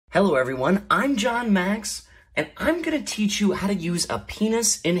Hello everyone, I'm John Max, and I'm gonna teach you how to use a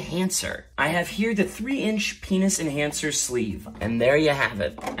penis enhancer. I have here the 3-inch penis enhancer sleeve, and there you have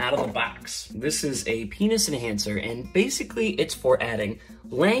it, out of the box. This is a penis enhancer, and basically it's for adding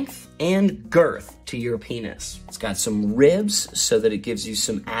length and girth to your penis. It's got some ribs so that it gives you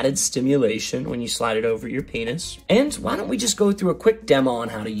some added stimulation when you slide it over your penis. And why don't we just go through a quick demo on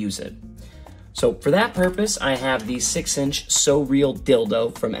how to use it. So for that purpose, I have the 6-inch So Real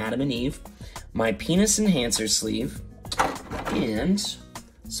dildo from Adam and Eve, my penis enhancer sleeve, and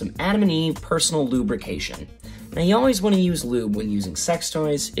some Adam and Eve personal lubrication. Now you always want to use lube when using sex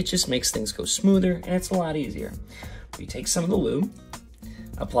toys. It just makes things go smoother and it's a lot easier. You take some of the lube,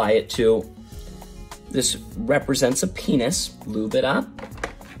 apply it to, this represents a penis, lube it up,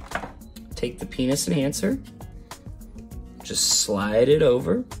 take the penis enhancer, just slide it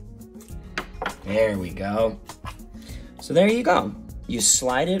over. There we go. So there you go. You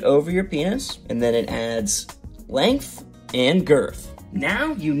slide it over your penis, and then it adds length and girth.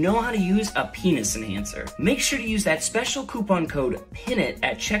 Now you know how to use a penis enhancer. Make sure to use that special coupon code PINIT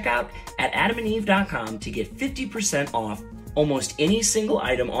at checkout at adamandeve.com to get 50% off almost any single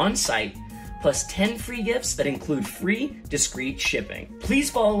item on site, plus 10 free gifts that include free Discreet shipping. Please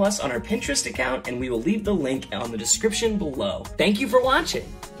follow us on our Pinterest account, and we will leave the link on the description below. Thank you for watching.